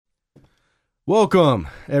Welcome,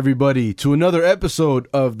 everybody, to another episode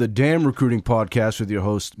of the Damn Recruiting Podcast with your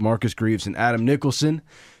hosts, Marcus Greaves and Adam Nicholson.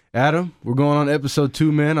 Adam, we're going on episode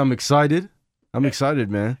 2, man. I'm excited. I'm excited,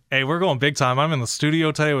 man. Hey, we're going big time. I'm in the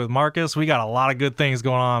studio today with Marcus. We got a lot of good things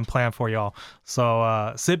going on planned for y'all.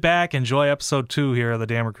 So sit back, enjoy episode 2 here of the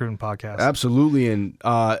Damn Recruiting Podcast. Absolutely. And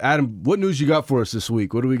Adam, what news you got for us this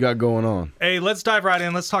week? What do we got going on? Hey, let's dive right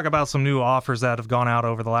in. Let's talk about some new offers that have gone out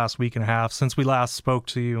over the last week and a half since we last spoke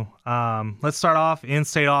to you. Let's start off.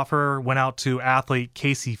 In-state offer went out to athlete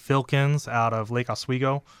Casey Filkins out of Lake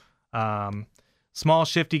Oswego. Small,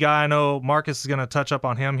 shifty guy. I know Marcus is going to touch up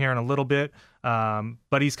on him here in a little bit,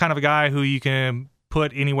 but he's kind of a guy who you can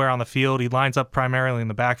put anywhere on the field. He lines up primarily in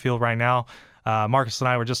the backfield right now. Marcus and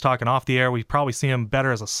I were just talking off the air. We probably see him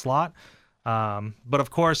better as a slot. But, of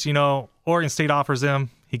course, you know, Oregon State offers him.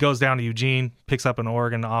 He goes down to Eugene, picks up an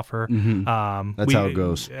Oregon offer. Mm-hmm. That's how it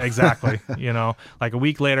goes. Exactly. You know, like a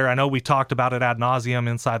week later, I know we talked about it ad nauseum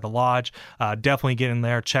inside the lodge. Definitely get in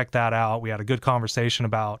there, check that out. We had a good conversation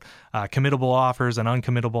about committable offers and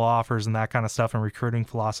uncommittable offers and that kind of stuff and recruiting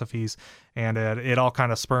philosophies. And it all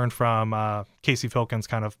kind of spurned from Casey Filkins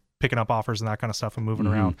kind of picking up offers and that kind of stuff and moving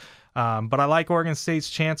around. But I like Oregon State's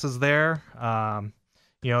chances there.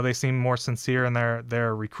 You know, they seem more sincere in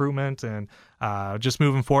their recruitment, and just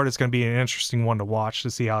moving forward, it's going to be an interesting one to watch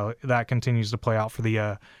to see how that continues to play out for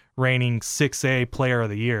the reigning 6A Player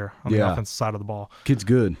of the Year on the offensive side of the ball. Kid's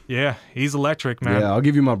good. Yeah, he's electric, man. Yeah, I'll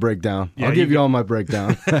give you my breakdown. I'll give you all my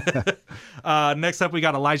breakdown. Next up, we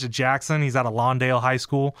got Elijah Jackson. He's out of Lawndale High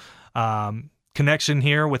School. Connection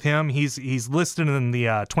here with him. He's listed in the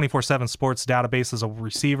 24/7 Sports database as a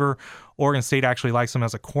receiver. Oregon State actually likes him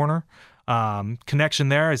as a corner. Connection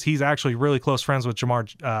there is he's actually really close friends with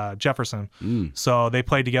Jamar Jefferson. So they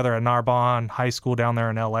played together at Narbonne High School down there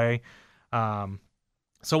in L.A.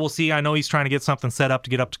 So we'll see. I know he's trying to get something set up to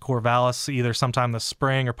get up to Corvallis either sometime this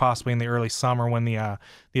spring or possibly in the early summer when the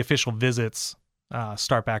official visits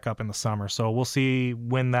start back up in the summer. So we'll see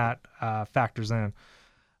when that factors in.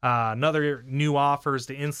 Another new offer is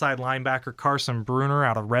the inside linebacker Carson Bruner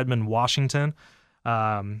out of Redmond, Washington.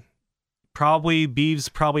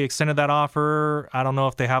 Beavs probably extended that offer. I don't know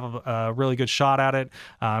if they have a really good shot at it.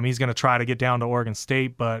 He's going to try to get down to Oregon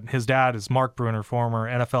State, but his dad is Mark Bruner, former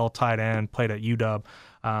NFL tight end, played at UW.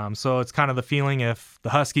 So it's kind of the feeling if the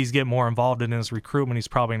Huskies get more involved in his recruitment, he's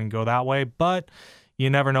probably going to go that way. But you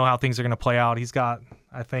never know how things are going to play out. He's got,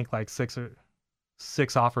 I think, like six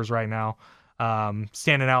offers right now.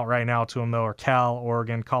 Standing out right now to him, though, are Cal,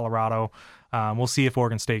 Oregon, Colorado. We'll see if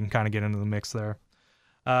Oregon State can kind of get into the mix there.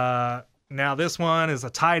 Now, this one is a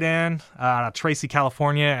tight end, Tracy,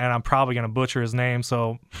 California, and I'm probably going to butcher his name,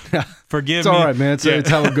 so forgive me. It's all right, man. It's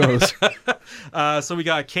how it goes. So we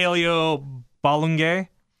got Kaleo Balunge.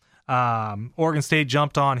 Oregon State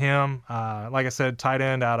jumped on him. Like I said, tight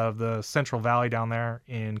end out of the Central Valley down there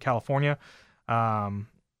in California.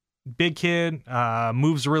 Big kid,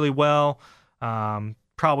 moves really well.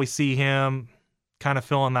 Probably see him kind of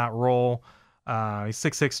filling that role. He's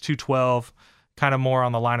 6'6", 212. Kind of more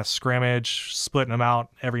on the line of scrimmage, splitting them out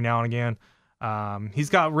every now and again. He's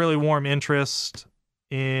got really warm interest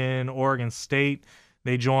in Oregon State.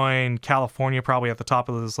 They join California probably at the top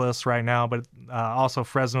of this list right now, but also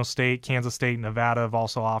Fresno State, Kansas State, Nevada have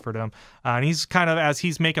also offered him. And he's kind of, as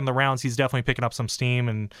he's making the rounds, he's definitely picking up some steam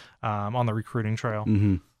and on the recruiting trail.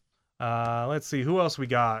 Let's see, who else we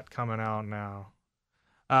got coming out now?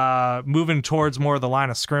 Moving towards more of the line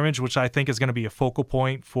of scrimmage, which I think is going to be a focal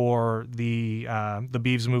point for the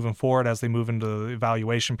Beavs moving forward as they move into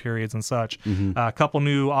evaluation periods and such. A couple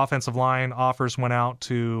new offensive line offers went out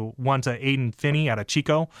one to Aiden Finney out of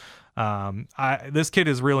Chico. This kid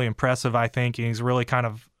is really impressive, I think, and he's really kind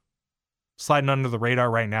of sliding under the radar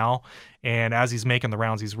right now. And as he's making the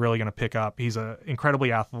rounds, he's really going to pick up. He's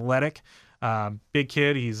incredibly athletic, big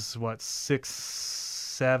kid. He's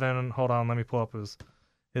 6'7". Hold on, let me pull up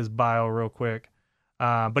his bio real quick.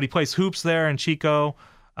 But he plays hoops there in Chico,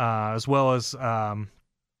 as well as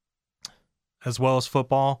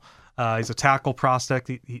football. He's a tackle prospect.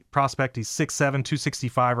 He's 6'7",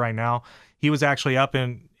 265 right now. He was actually up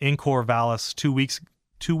in Corvallis 2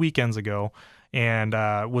 weekends ago, and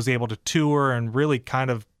was able to tour and really kind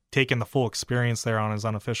of taken the full experience there on his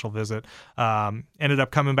unofficial visit. Ended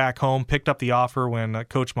up coming back home, picked up the offer when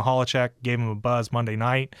Coach Mihalacek gave him a buzz Monday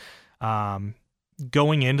night.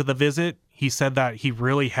 Going into the visit, he said that he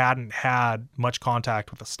really hadn't had much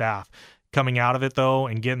contact with the staff. Coming out of it, though,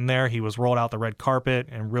 and getting there, he was rolled out the red carpet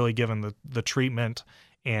and really given the treatment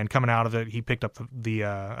and coming out of it, he picked up the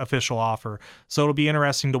official offer. So it'll be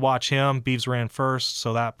interesting to watch him. Beavs ran first,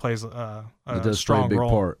 so that plays a strong big role.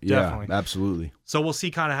 Part. Definitely. Yeah, absolutely. So we'll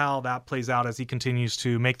see kind of how that plays out as he continues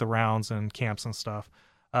to make the rounds and camps and stuff.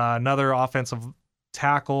 Another offensive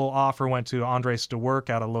tackle offer went to Andres DeWerk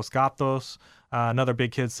out of Los Gatos. Another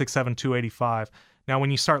big kid, 6'7", 285. Now,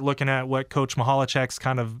 when you start looking at what Coach Mihalacek's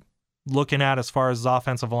kind of looking at as far as his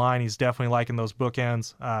offensive line, he's definitely liking those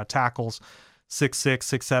bookends, tackles, 6'6",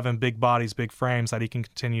 6'7", big bodies, big frames that he can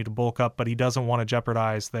continue to bulk up, but he doesn't want to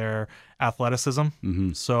jeopardize their athleticism.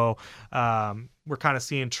 Mm-hmm. So we're kind of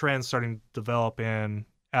seeing trends starting to develop in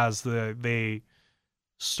as they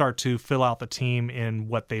start to fill out the team in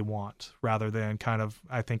what they want, rather than kind of,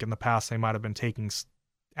 I think in the past they might have been taking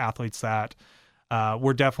athletes that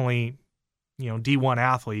were definitely, D1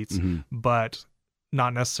 athletes, but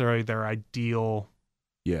not necessarily their ideal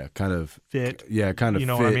kind of fit. Kind of you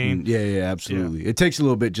know fit. what I mean? Absolutely. It takes a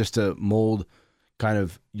little bit just to mold kind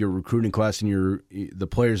of your recruiting class and the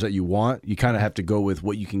players that you want. You kind of have to go with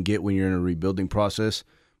what you can get when you're in a rebuilding process.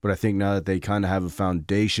 But I think now that they kind of have a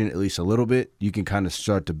foundation, at least a little bit, you can kind of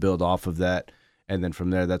start to build off of that. And then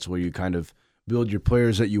from there, that's where you kind of build your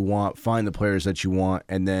players that you want, find the players that you want.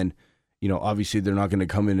 And then, obviously they're not going to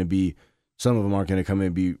come in and some of them aren't going to come in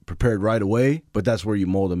and be prepared right away, but that's where you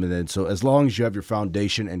mold them. And then, so as long as you have your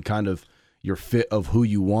foundation and kind of your fit of who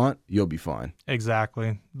you want, you'll be fine.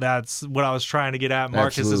 Exactly. That's what I was trying to get at.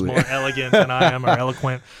 Marcus Absolutely. is more elegant than I am, or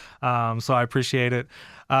eloquent. So I appreciate it.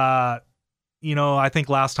 I think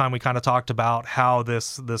last time we kind of talked about how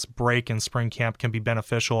this break in spring camp can be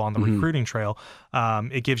beneficial on the recruiting trail.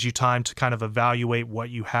 It gives you time to kind of evaluate what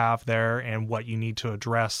you have there and what you need to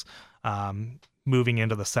address moving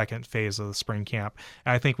into the second phase of the spring camp.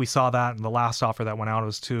 And I think we saw that in the last offer that went out. It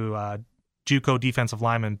was to JUCO defensive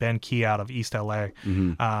lineman Ben Key out of East LA.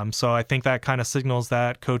 So I think that kind of signals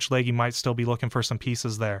that Coach Leahy might still be looking for some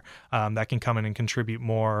pieces there that can come in and contribute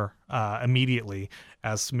more immediately,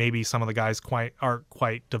 as maybe some of the guys aren't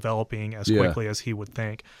quite developing as quickly as he would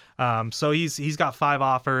think. So he's got 5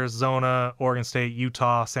 offers: Zona, Oregon State,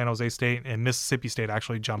 Utah, San Jose State, and Mississippi State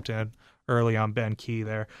actually jumped in early on Ben Key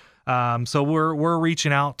there. So we're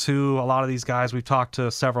reaching out to a lot of these guys. We've talked to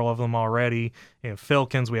several of them already.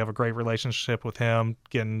 Filkins, we have a great relationship with him,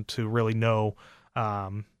 getting to really know,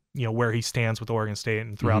 where he stands with Oregon State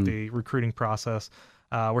and throughout the recruiting process.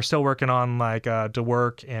 We're still working on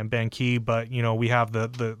DeWerk and Ben Key, but we have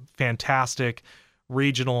the fantastic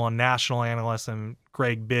regional and national analysts and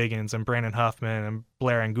Greg Biggins and Brandon Huffman and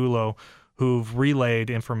Blair Angulo, who've relayed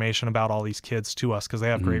information about all these kids to us because they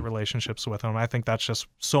have great relationships with them. I think that's just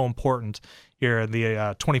so important here at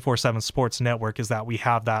the 24/7 Sports Network, is that we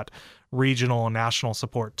have that regional and national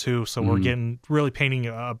support too. So we're really painting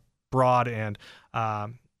a broad and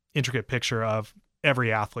intricate picture of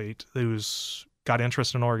every athlete who's got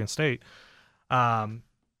interest in Oregon State.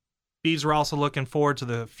 Beavs are also looking forward to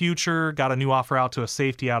the future. Got a new offer out to a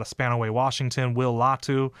safety out of Spanaway, Washington, Will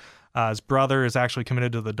Latu. His brother is actually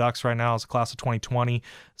committed to the Ducks right now as a class of 2020.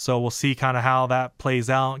 So we'll see kind of how that plays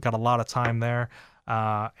out. Got a lot of time there.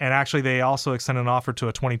 And actually, they also extended an offer to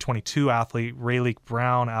a 2022 athlete, Rayleigh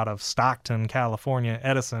Brown, out of Stockton, California,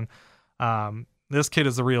 Edison. This kid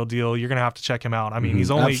is the real deal. You're going to have to check him out. I mean, he's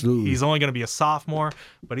only going to be a sophomore,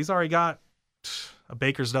 but he's already got a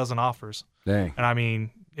baker's dozen offers. Dang. And I mean,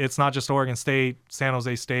 it's not just Oregon State, San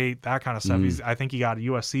Jose State, that kind of stuff. I think he got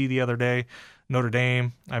USC the other day, Notre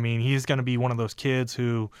Dame. I mean, he's going to be one of those kids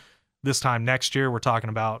who this time next year, we're talking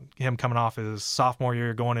about him coming off his sophomore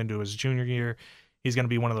year, going into his junior year. He's going to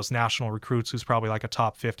be one of those national recruits who's probably like a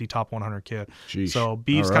top 50, top 100 kid. Sheesh. So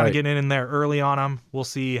Beavs kind of getting in there early on him. We'll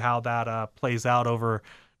see how that plays out over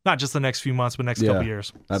not just the next few months, but next couple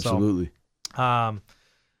years. Absolutely. So,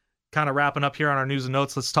 kind of wrapping up here on our news and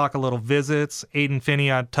notes, let's talk a little visits. Aiden Finney,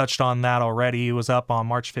 I touched on that already. He was up on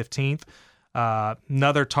March 15th.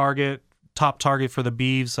 Another top target for the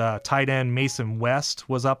Beavs, tight end Mason West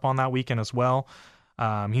was up on that weekend as well.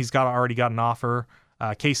 He's already got an offer.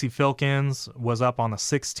 Casey Filkins was up on the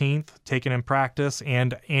 16th, taken in practice,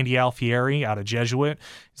 and Andy Alfieri out of Jesuit.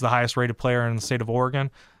 He's the highest rated player in the state of Oregon.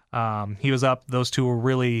 He was up. Those two were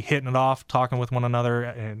really hitting it off, talking with one another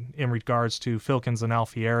in regards to Filkins and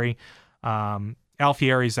Alfieri.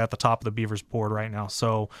 Alfieri's at the top of the Beavers board right now.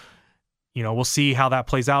 So, we'll see how that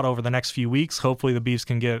plays out over the next few weeks. Hopefully the Beavs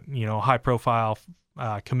can get, high profile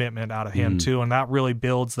commitment out of him too. And that really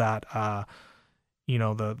builds that,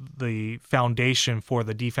 the foundation for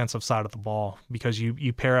the defensive side of the ball, because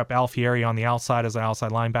you pair up Alfieri on the outside as an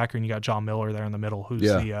outside linebacker, and you got John Miller there in the middle, who's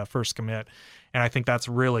the first commit. And I think that's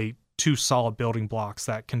really two solid building blocks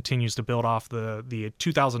that continues to build off the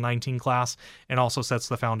 2019 class and also sets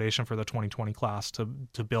the foundation for the 2020 class to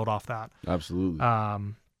build off that. Absolutely.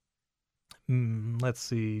 Let's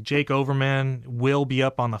see. Jake Overman will be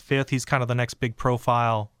up on the 5th. He's kind of the next big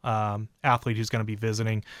profile athlete who's going to be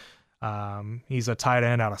visiting. He's a tight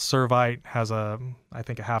end out of Servite, has I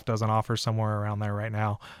think a half dozen offers somewhere around there right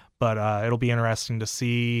now. But it'll be interesting to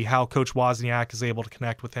see how Coach Wozniak is able to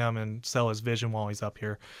connect with him and sell his vision while he's up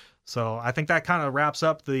here. So I think that kind of wraps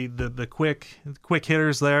up the quick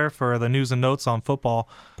hitters there for the news and notes on football.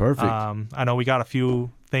 Perfect. I know we got a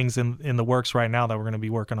few things in the works right now that we're going to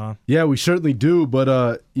be working on. Yeah, we certainly do.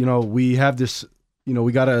 But we have this.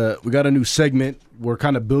 We got a new segment. We're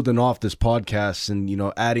kind of building off this podcast and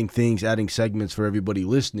adding segments for everybody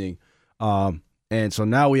listening. And so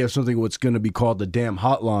now we have something what's going to be called the Damn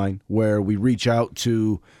Hotline, where we reach out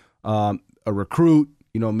to a recruit,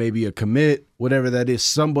 maybe a commit, whatever that is,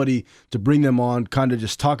 somebody to bring them on, kind of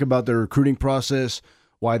just talk about their recruiting process,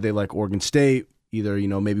 why they like Oregon State, either,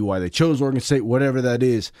 maybe why they chose Oregon State, whatever that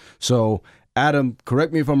is. So, Adam,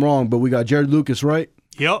 correct me if I'm wrong, but we got Jared Lucas, right?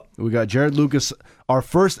 Yep. We got Jared Lucas, our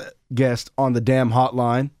first guest on the Damn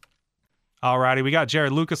Hotline. All righty, we got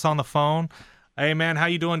Jared Lucas on the phone. Hey, man, how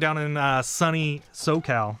you doing down in sunny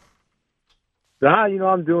SoCal?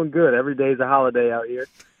 I'm doing good. Every day is a holiday out here.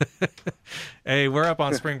 Hey, we're up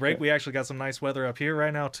on spring break. We actually got some nice weather up here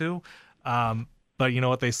right now, too. But you know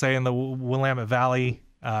what they say in the Willamette Valley,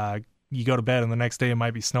 you go to bed and the next day it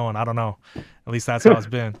might be snowing. I don't know. At least that's how it's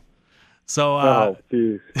been. So,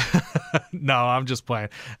 no, I'm just playing.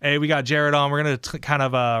 Hey, we got Jared on. We're going to kind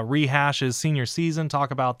of rehash his senior season,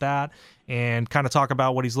 talk about that, and kind of talk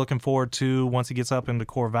about what he's looking forward to once he gets up into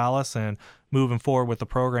Corvallis and moving forward with the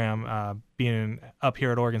program, being up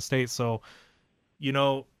here at Oregon State. So,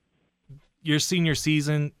 your senior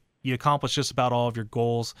season, you accomplished just about all of your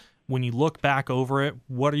goals. When you look back over it,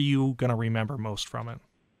 what are you going to remember most from it?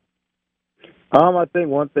 I think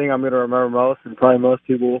one thing I'm going to remember most, and probably most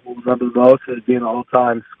people will remember most, is being an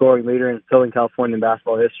all-time scoring leader in Southern California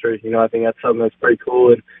basketball history. I think that's something that's pretty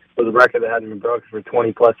cool, and it was a record that hadn't been broken for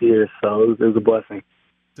 20-plus years, so it was a blessing.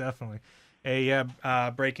 Definitely. Hey,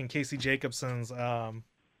 breaking Casey Jacobson's,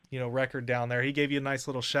 record down there. He gave you a nice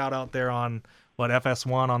little shout-out there on,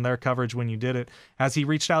 FS1 on their coverage when you did it. Has he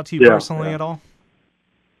reached out to you personally at all?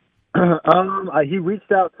 He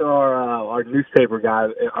reached out to our newspaper guy.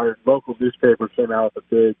 Our local newspaper came out with a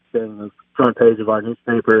big thing, the front page of our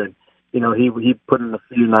newspaper, and he put in a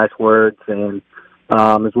few nice words, and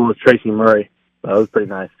as well as Tracy Murray. So it was pretty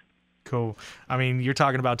nice. Cool. I mean, you're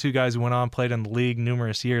talking about two guys who went on, played in the league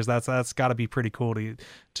numerous years. That's got to be pretty cool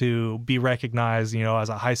to be recognized, as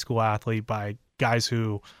a high school athlete by guys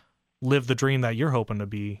who live the dream that you're hoping to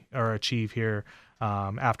be or achieve here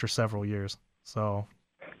after several years. So.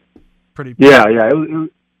 Yeah,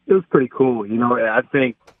 it was pretty cool. I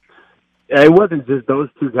think it wasn't just those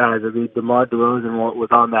two guys. I mean, DeMar DeRozan was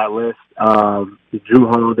on that list. Drew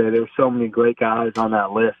Holiday. There were so many great guys on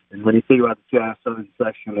that list. And when you think about the Seattle Southern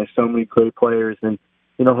section, there's so many great players. And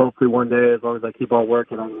hopefully one day, as long as I keep on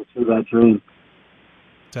working, I'm going to see that dream.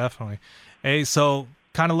 Definitely. Hey, so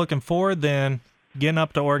kind of looking forward then, getting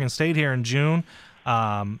up to Oregon State here in June.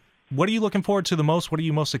 What are you looking forward to the most? What are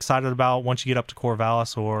you most excited about once you get up to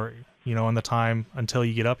Corvallis or, in the time until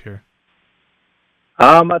you get up here?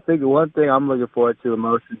 I think the one thing I'm looking forward to the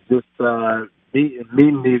most is just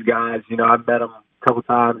meeting these guys. I've met them a couple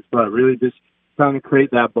times, but really just trying to create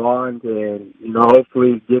that bond and,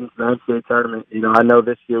 hopefully get into the NCAA tournament. I know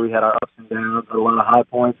this year we had our ups and downs, a lot of high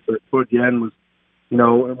points, but towards the end was,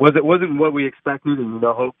 it wasn't what we expected, and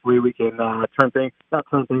hopefully we can not turn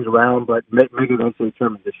things around, but make it into the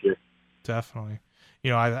tournament this year. Definitely.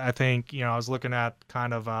 I think I was looking at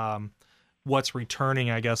kind of what's returning.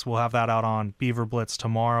 I guess we'll have that out on Beaver Blitz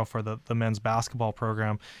tomorrow for the men's basketball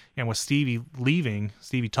program, and with Stevie leaving,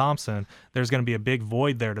 Stevie Thompson, there's going to be a big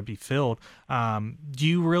void there to be filled. Do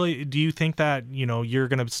you think that you're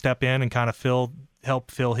going to step in and kind of help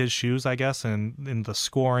fill his shoes, I guess, in the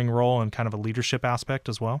scoring role and kind of a leadership aspect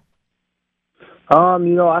as well?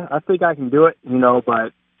 I think I can do it,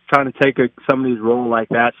 but trying to take some of these roles like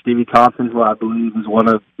that, Stevie Thompson, who I believe is one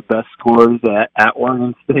of the best scorers at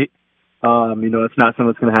Oregon State. It's not something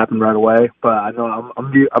that's going to happen right away, but I know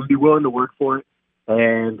I'm be willing to work for it.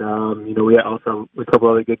 And, we also have a couple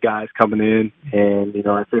other good guys coming in, and,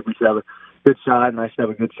 I think we should have a good shot, and I should have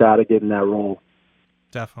a good shot at getting that role.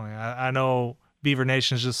 Definitely. I know Beaver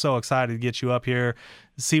Nation is just so excited to get you up here,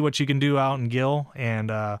 see what you can do out in Gill,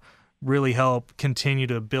 and really help continue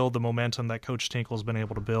to build the momentum that Coach Tinkle's been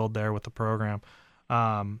able to build there with the program.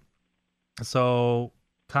 So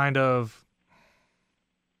kind of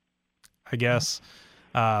I guess.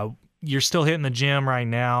 You're still hitting the gym right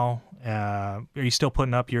now. Are you still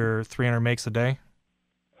putting up your 300 makes a day?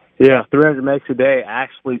 Yeah, 300 makes a day.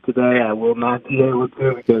 Actually, today I will not be able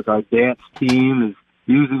to because our dance team is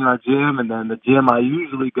using our gym, and then the gym I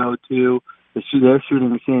usually go to, their shooting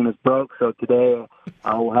machine is broke, so today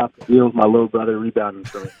I will have to deal with my little brother rebounding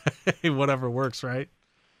for me. Whatever works, right?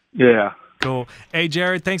 Yeah. Cool. Hey,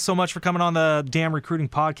 Jared, thanks so much for coming on the Damn Recruiting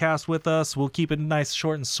Podcast with us. We'll keep it nice,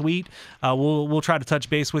 short, and sweet. We'll try to touch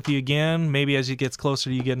base with you again, maybe as it gets closer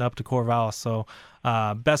to you getting up to Corvallis. So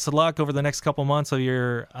best of luck over the next couple months of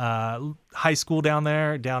your high school down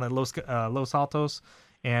there, down at Los Altos.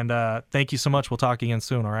 And thank you so much. We'll talk again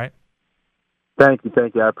soon, all right? Thank you.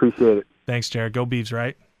 I appreciate it. Thanks, Jared. Go Beavs,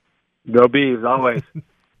 right? Go Beavs, always.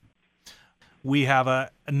 We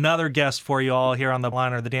have another guest for you all here on the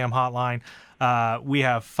line, or the Damn Hotline. We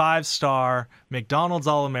have 5-star McDonald's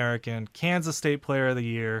All-American, Kansas State Player of the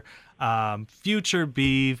Year, future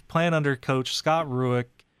Beav, playing under Coach Scott Ruick,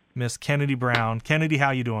 Miss Kennedy Brown. Kennedy,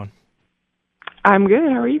 how you doing? I'm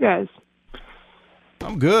good. How are you guys?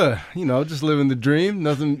 I'm good. Just living the dream.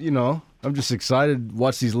 Nothing, I'm just excited to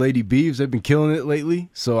watch these Lady Beavs. They've been killing it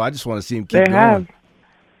lately, so I just want to see them keep going. Have.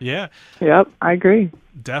 Yeah. Yep, I agree.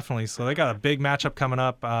 Definitely. So they got a big matchup coming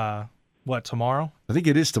up, tomorrow? I think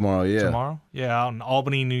it is tomorrow, yeah. Tomorrow? Yeah, out in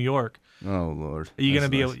Albany, New York. Oh, Lord. Are you going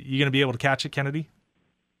to be able to catch it, Kennedy?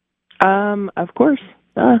 Of course.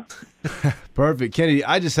 Perfect. Kennedy,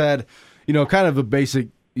 I just had, kind of a basic,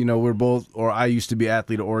 we're both, or I used to be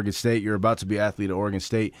athlete at Oregon State. You're about to be athlete at Oregon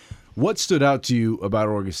State. What stood out to you about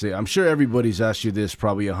Oregon State? I'm sure everybody's asked you this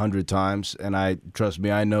probably 100 times, and trust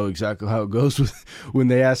me, I know exactly how it goes when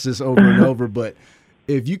they ask this over and over. But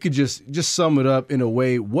if you could just sum it up in a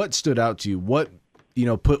way, what stood out to you? What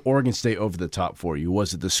put Oregon State over the top for you?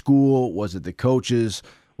 Was it the school? Was it the coaches?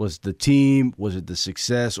 Was it the team? Was it the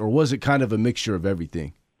success? Or was it kind of a mixture of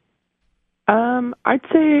everything? I'd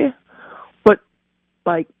say what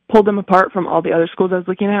pulled them apart from all the other schools I was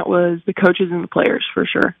looking at was the coaches and the players, for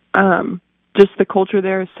sure. Just the culture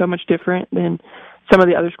there is so much different than some of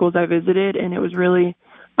the other schools I visited, and it was really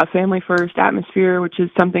a family-first atmosphere, which is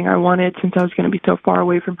something I wanted since I was going to be so far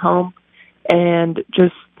away from home. And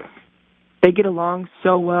just they get along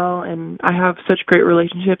so well, and I have such great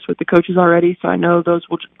relationships with the coaches already, so I know those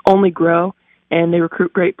will only grow, and they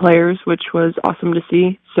recruit great players, which was awesome to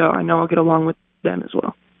see. So I know I'll get along with them as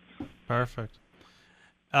well. Perfect.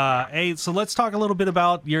 Hey, so let's talk a little bit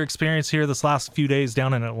about your experience here this last few days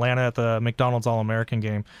down in Atlanta at the McDonald's All-American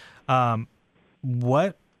game. How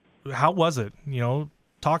was it?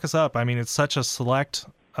 Talk us up. I mean, it's such a select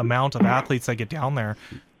amount of athletes that get down there.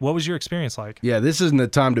 What was your experience like? Yeah, this isn't the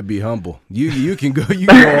time to be humble. You can go all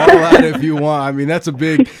out if you want. I mean, that's a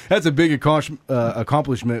big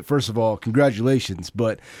accomplishment. First of all, congratulations.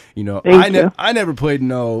 But I never played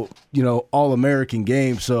no All-American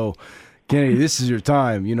game, so Kennedy, this is your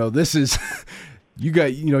time. This is you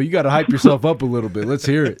got to hype yourself up a little bit. Let's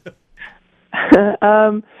hear it.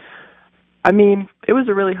 I mean, it was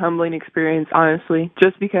a really humbling experience, honestly,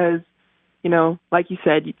 just because, like you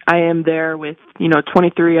said, I am there with,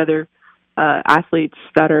 23 other athletes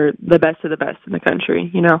that are the best of the best in the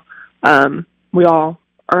country. We all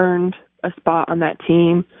earned a spot on that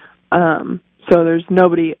team. So there's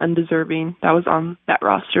nobody undeserving that was on that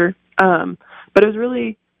roster. But it was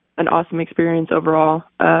really an awesome experience overall.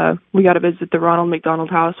 We got to visit the Ronald McDonald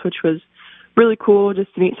House, which was really cool,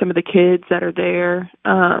 just to meet some of the kids that are there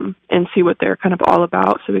and see what they're kind of all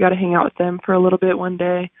about. So we got to hang out with them for a little bit one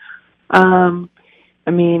day.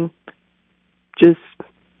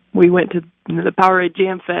 We went to the Powerade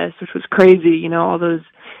Jam Fest, which was crazy, all those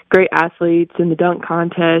great athletes in the dunk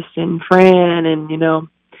contest and Fran and,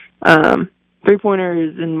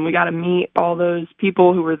 three-pointers, and we got to meet all those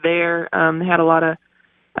people who were there. They had a lot of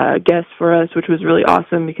guests for us, which was really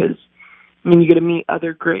awesome because, you get to meet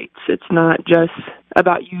other greats. It's not just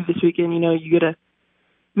about you this weekend. You get to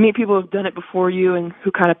meet people who've done it before you and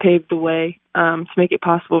who kind of paved the way to make it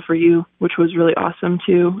possible for you, which was really awesome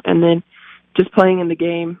too. And then just playing in the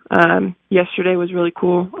game yesterday was really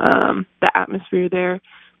cool. The atmosphere there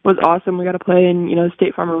was awesome. We got to play in,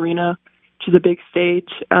 State Farm Arena, which is a big stage,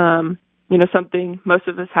 something most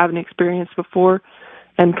of us haven't experienced before,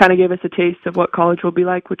 and kind of gave us a taste of what college will be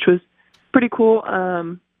like, which was pretty cool.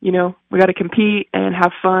 We got to compete and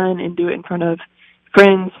have fun and do it in front of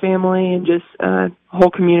friends, family, and just a whole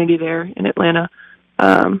community there in Atlanta.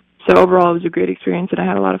 So overall, it was a great experience, and I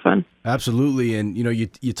had a lot of fun. Absolutely. And,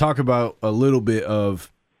 you talk about a little bit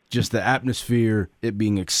of just the atmosphere, it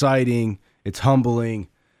being exciting, it's humbling.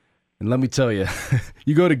 And let me tell you,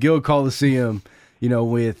 you go to Gill Coliseum,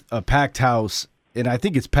 with a packed house, and I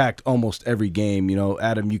think it's packed almost every game. You know,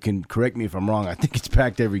 Adam, you can correct me if I'm wrong. I think it's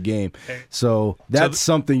packed every game. So that's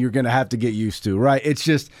something you're going to have to get used to, right?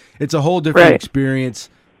 It's a whole different experience.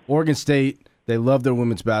 Oregon State, they love their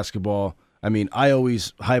women's basketball. I mean, I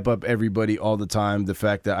always hype up everybody all the time, the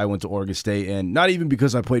fact that I went to Oregon State, and not even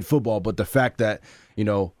because I played football, but the fact that, you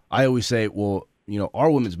know, I always say, well, you know, our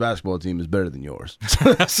women's basketball team is better than yours.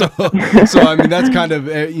 so I mean, that's kind of,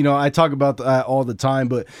 you know, I talk about that all the time.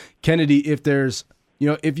 But Kennedy, if there's, you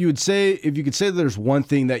know, if you could say there's one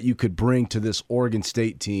thing that you could bring to this Oregon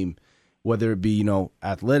State team, whether it be, you know,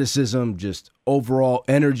 athleticism, just overall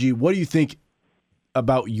energy, what do you think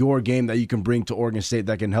about your game that you can bring to Oregon State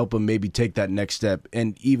that can help them maybe take that next step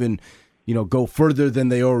and even, you know, go further than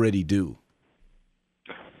they already do?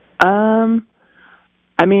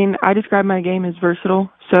 I mean, I describe my game as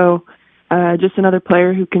versatile. So just another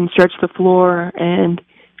player who can stretch the floor, and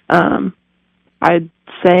I'd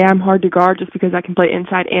say I'm hard to guard just because I can play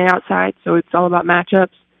inside and outside, so it's all about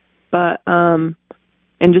matchups. But and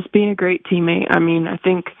just being a great teammate. I mean, I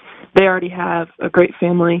think they already have a great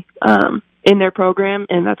family in their program,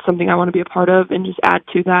 and that's something I want to be a part of and just add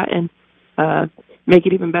to that and make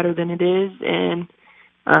it even better than it is. And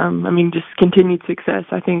I mean, just continued success.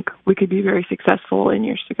 I think we could be very successful in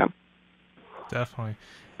years to come. Definitely.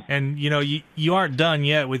 And, you know, you aren't done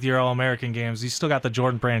yet with your All-American games. You still got the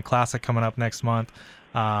Jordan Brand Classic coming up next month.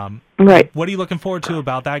 Right. What are you looking forward to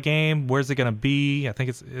about that game? Where's it going to be? I think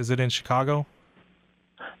is it in Chicago?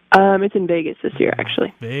 It's in Vegas this year,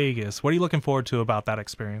 actually. Vegas. What are you looking forward to about that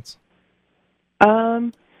experience?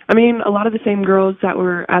 I mean, a lot of the same girls that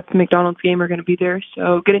were at the McDonald's game are going to be there,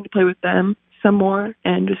 so getting to play with them some more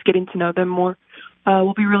and just getting to know them more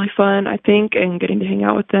will be really fun, I think, and getting to hang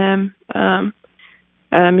out with them.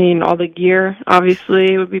 I mean, all the gear,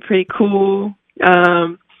 obviously, would be pretty cool.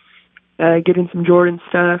 Getting some Jordan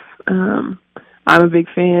stuff. I'm a big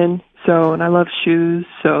fan, and I love shoes,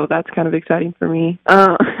 so that's kind of exciting for me.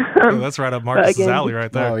 That's right up Marcus's alley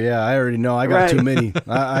right there. Oh, yeah, I already know. I got too many.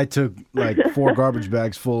 I took like 4 garbage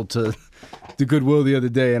bags full to Goodwill the other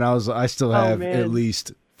day, and I still have at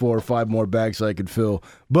least 4 or 5 more bags so I could fill.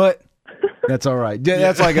 But that's all right.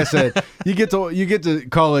 That's like I said. You get to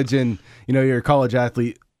college, and you know you're a college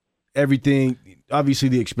athlete. Everything, obviously,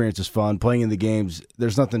 the experience is fun. Playing in the games,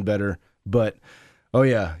 there's nothing better. But oh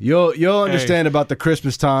yeah, you'll understand about the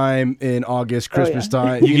Christmas time in August. Christmas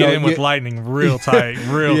time, you get in with lightning real tight,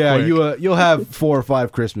 real quick. You'll have 4 or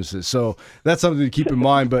 5 Christmases. So that's something to keep in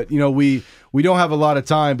mind. But you know, we don't have a lot of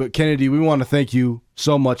time. But Kennedy, we want to thank you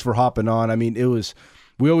so much for hopping on. I mean,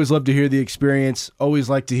 we always love to hear the experience. Always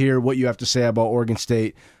like to hear what you have to say about Oregon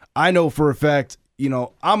State. I know for a fact, you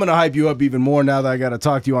know, I'm going to hype you up even more now that I got to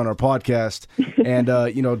talk to you on our podcast. And,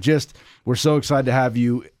 you know, just we're so excited to have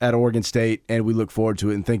you at Oregon State, and we look forward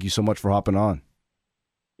to it. And thank you so much for hopping on.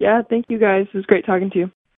 Yeah, thank you guys. It was great talking to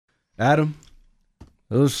you. Adam,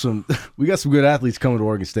 we got some good athletes coming to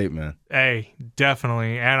Oregon State, man. Hey,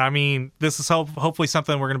 definitely. And, I mean, this is hopefully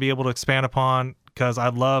something we're going to be able to expand upon, because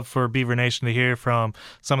I'd love for Beaver Nation to hear from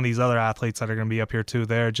some of these other athletes that are going to be up here too.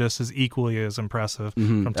 They're just as equally as impressive,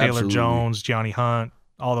 from Taylor Jones, Gianni Hunt,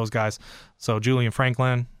 all those guys. So Julian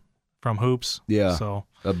Franklin from Hoops. Yeah. So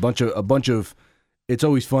a bunch of. It's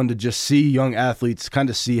always fun to just see young athletes, kind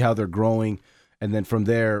of see how they're growing, and then from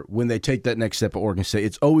there, when they take that next step at Oregon State,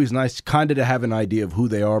 it's always nice kind of to have an idea of who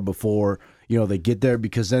they are before, you know, they get there,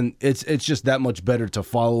 because then it's just that much better to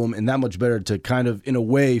follow them and that much better to kind of, in a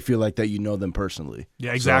way, feel like that you know them personally.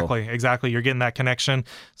 Yeah, exactly. You're getting that connection.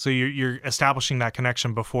 So you're establishing that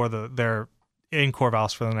connection before they're in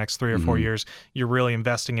Corvallis for the next 3 or 4 years. You're really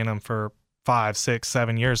investing in them for 5, 6,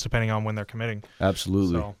 7 years, depending on when they're committing.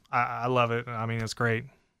 Absolutely. So I love it. I mean, it's great.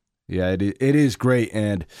 Yeah, it is great,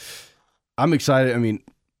 and I'm excited. I mean,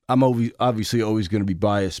 I'm obviously always going to be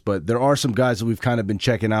biased, but there are some guys that we've kind of been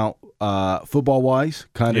checking out football-wise,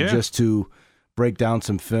 kind of just to break down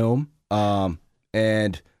some film.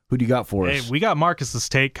 And who do you got for us? Hey, we got Marcus's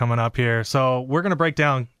take coming up here. So we're going to break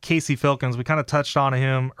down Casey Filkins. We kind of touched on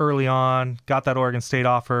him early on, got that Oregon State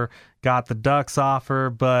offer, got the Ducks offer,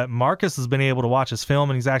 but Marcus has been able to watch his film,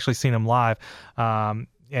 and he's actually seen him live.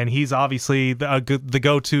 And he's obviously the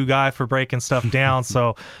go-to guy for breaking stuff down.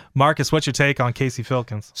 So, Marcus, what's your take on Casey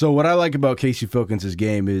Filkins? So what I like about Casey Filkins'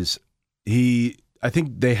 game is I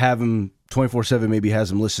think they have him 24/7, maybe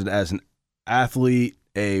has him listed as an athlete,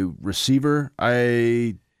 a receiver.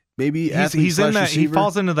 He's in that. He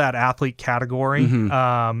falls into that athlete category,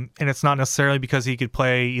 and it's not necessarily because he could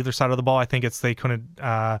play either side of the ball. I think they couldn't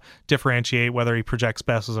differentiate whether he projects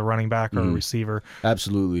best as a running back or a receiver.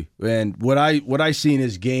 Absolutely. And what I see in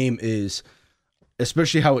his game is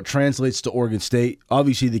especially how it translates to Oregon State.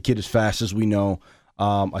 Obviously, the kid is fast, as we know.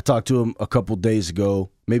 I talked to him a couple days ago,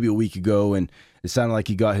 maybe a week ago, and it sounded like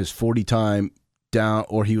he got his 40 time down,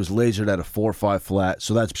 or he was lasered at a 4.5 flat.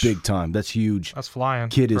 So that's big time. That's huge. That's flying.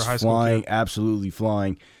 Kid is flying, absolutely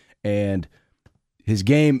flying. And his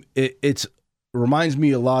game, it reminds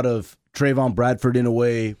me a lot of Trayvon Bradford in a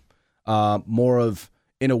way, more of,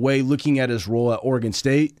 in a way, looking at his role at Oregon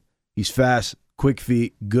State. He's fast, quick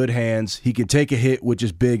feet, good hands. He can take a hit, which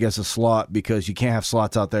is big as a slot, because you can't have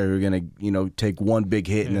slots out there who are going to, take one big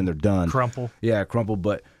hit and then they're done. Crumple. Yeah, crumple.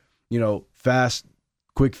 But, fast,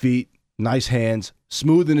 quick feet, nice hands,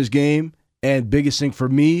 smooth in his game, and biggest thing for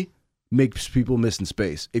me, makes people miss in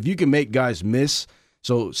space. If you can make guys miss,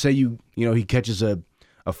 so say he catches a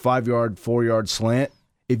 5-yard, 4-yard slant,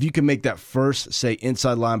 if you can make that first, say,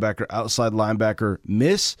 inside linebacker, outside linebacker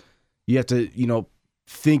miss, you have to,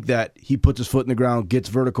 think that he puts his foot in the ground, gets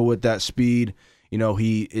vertical with that speed.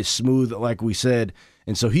 He is smooth, like we said.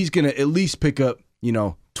 And so he's going to at least pick up,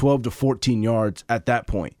 12 to 14 yards at that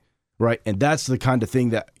point, right? And that's the kind of thing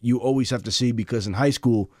that you always have to see, because in high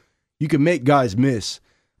school, you can make guys miss,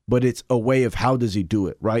 but it's a way of how does he do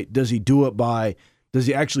it, right? Does he do it by, does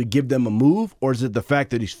he actually give them a move, or is it the fact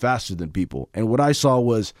that he's faster than people? And what I saw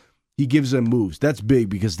was he gives them moves. That's big,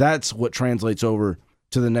 because that's what translates over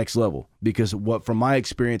to the next level. Because from my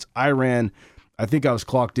experience, I think I was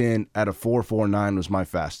clocked in at a 4.49 was my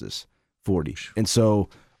fastest 40. And so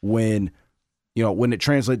when it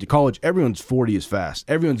translates to college, everyone's 40 is fast.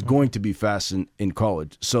 Everyone's going to be fast in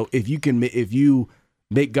college. So if you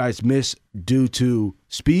make guys miss due to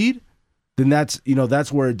speed, then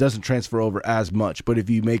that's where it doesn't transfer over as much. But if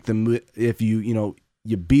you make them,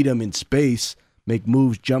 you beat them in space, make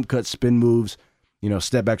moves, jump cuts, spin moves,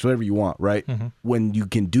 step backs, whatever you want, right? Mm-hmm. When you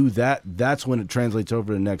can do that, that's when it translates over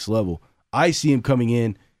to the next level. I see him coming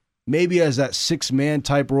in maybe as that 6-man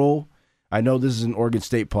type role. I know this is an Oregon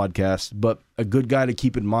State podcast, but a good guy to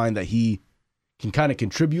keep in mind that he can kind of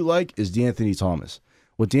contribute like is DeAnthony Thomas.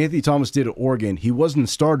 What DeAnthony Thomas did at Oregon, he wasn't a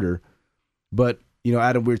starter, but,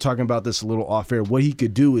 Adam, we were talking about this a little off air. What he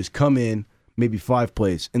could do is come in maybe 5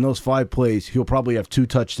 plays. In those 5 plays, he'll probably have 2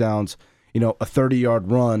 touchdowns, a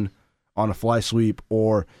 30-yard run on a fly sweep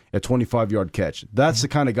or a 25-yard catch. That's the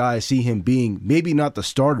kind of guy I see him being, maybe not the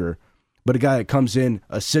starter, but a guy that comes in,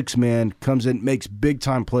 a 6-man, comes in, makes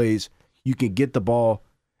big-time plays. You can get the ball,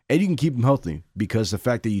 and you can keep him healthy, because the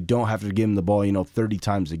fact that you don't have to give him the ball, 30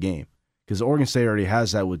 times a game. Because Oregon State already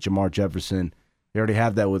has that with Jamar Jefferson. They already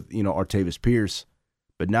have that with, Artavis Pierce.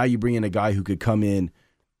 But now you bring in a guy who could come in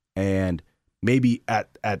and maybe at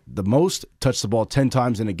the most touch the ball 10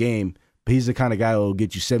 times in a game, but he's the kind of guy who will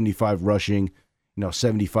get you 75 rushing,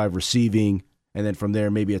 75 receiving, and then from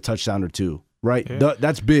there maybe a touchdown or 2, right? Yeah.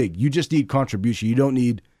 That's big. You just need contribution. You don't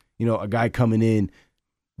need, a guy coming in,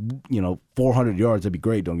 400 yards. That'd be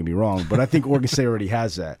great, don't get me wrong. But I think Oregon State already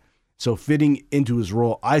has that. So fitting into his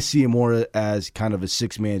role, I see him more as kind of a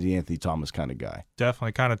 6-man DeAnthony Thomas kind of guy.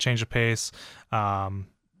 Definitely kind of change the pace,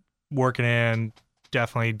 working in,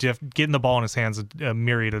 definitely getting the ball in his hands a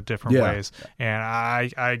myriad of different ways. And I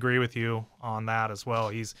agree with you on that as well.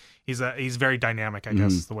 He's very dynamic, I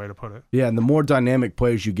guess is the way to put it. Yeah, and the more dynamic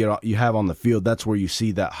players you have on the field, that's where you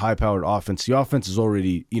see that high-powered offense. The offense is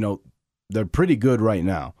already, they're pretty good right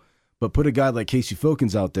now. But put a guy like Casey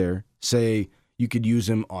Filkins out there, say you could use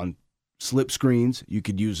him on slip screens, you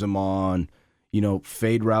could use him on,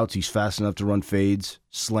 fade routes. He's fast enough to run fades,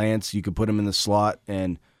 slants. You could put him in the slot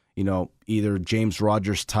and, either James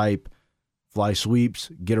Rodgers type fly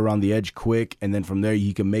sweeps, get around the edge quick, and then from there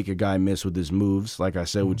he can make a guy miss with his moves, like I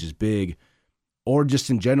said, which is big. Or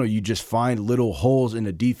just in general, you just find little holes in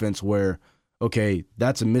the defense where, okay,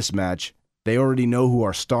 that's a mismatch. They already know who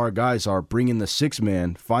our star guys are. Bring in the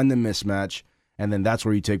 6-man, find the mismatch, and then that's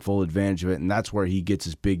where you take full advantage of it, and that's where he gets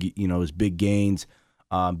his big, his big gains,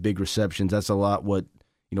 big receptions. That's a lot what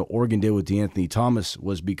Oregon did with DeAnthony Thomas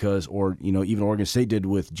was because, or even Oregon State did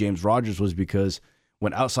with James Rodgers was because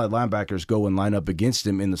when outside linebackers go and line up against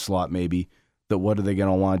him in the slot, maybe that what are they going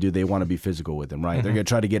to want to do? They want to be physical with him, right? Mm-hmm. They're going to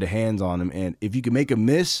try to get a hands on him, and if you can make a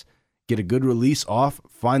miss, get a good release off,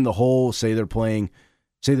 find the hole. Say they're playing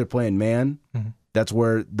man. Mm-hmm. That's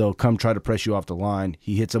where they'll come try to press you off the line.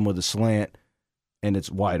 He hits them with a slant, and it's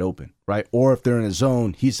wide open, right? Or if they're in a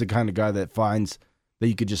zone, he's the kind of guy that finds that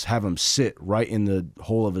you could just have him sit right in the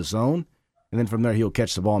hole of his zone, and then from there he'll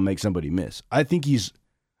catch the ball and make somebody miss. I think he's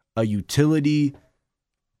a utility,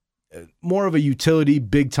 more of a utility,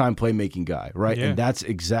 big-time playmaking guy, right? Yeah. And that's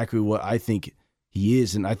exactly what I think he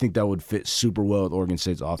is, and I think that would fit super well with Oregon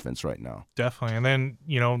State's offense right now. Definitely. And then,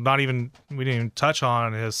 we didn't even touch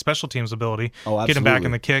on his special teams ability. Oh, absolutely. Get him back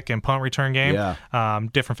in the kick and punt return game. Yeah.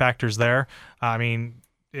 Different factors there. I mean,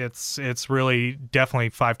 it's really definitely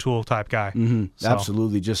 5-tool type guy. Mm-hmm. So.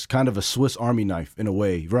 Absolutely. Just kind of a Swiss Army knife in a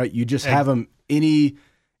way, right? You just have him any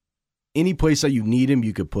place that you need him,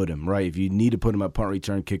 you could put him, right? If you need to put him at punt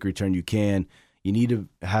return, kick return, you can. You need to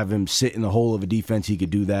have him sit in the hole of a defense, he could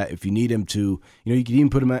do that. If you need him to, you could even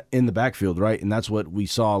put him in the backfield, right? And that's what we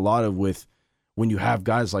saw a lot of with when you have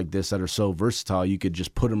guys like this that are so versatile, you could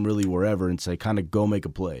just put him really wherever and say, kind of go make a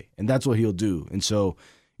play. And that's what he'll do. And so,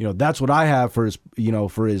 that's what I have for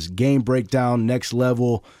his game breakdown, next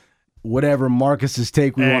level, whatever Marcus's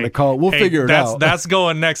take we want to call it. We'll figure it out. That's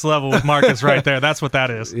going next level with Marcus right there. That's what that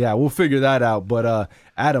is. Yeah, we'll figure that out. But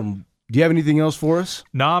Adam, do you have anything else for us?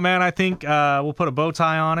 Nah, man, I think we'll put a bow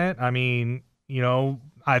tie on it. I mean,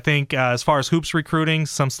 I think as far as hoops recruiting,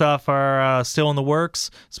 some stuff are still in the works,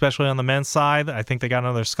 especially on the men's side. I think they got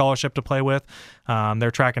another scholarship to play with.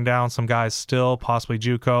 They're tracking down some guys still, possibly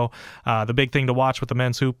JUCO. The big thing to watch with the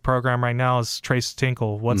men's hoop program right now is Trace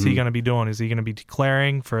Tinkle. What's he going to be doing? Is he going to be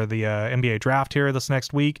declaring for the NBA draft here this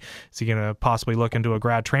next week? Is he going to possibly look into a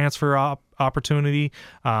grad transfer opportunity?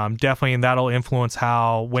 Definitely, and that'll influence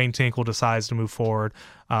how Wayne Tinkle decides to move forward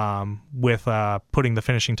with putting the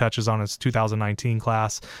finishing touches on his 2019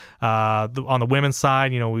 class. On the women's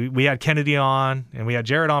side, we had Kennedy on and we had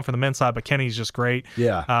Jared on for the men's side, but Kennedy's just great.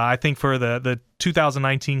 Yeah. I think for the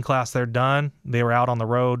 2019 class, they're done. They were out on the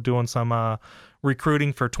road doing some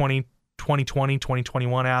recruiting for 2020,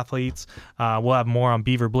 2021 athletes. We'll have more on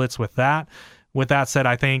Beaver Blitz with that. With that said,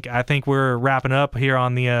 I think we're wrapping up here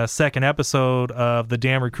on the second episode of the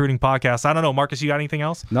Damn Recruiting Podcast. I don't know, Marcus, you got anything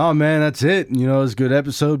else? No, man, that's it. It's a good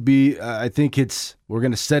episode. I think we're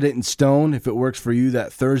going to set it in stone. If it works for you,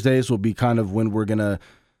 that Thursdays will be kind of when we're going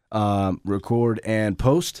to record and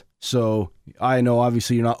post. So I know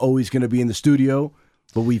obviously you're not always going to be in the studio,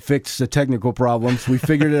 but we fixed the technical problems. We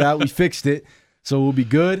figured it out. We fixed it. So we'll be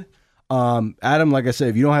good. Adam, like I said,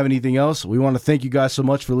 if you don't have anything else, we want to thank you guys so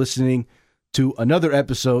much for listening to another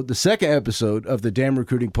episode, the second episode of the Damn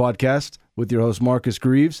Recruiting Podcast with your host Marcus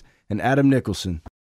Greaves and Adam Nicholson.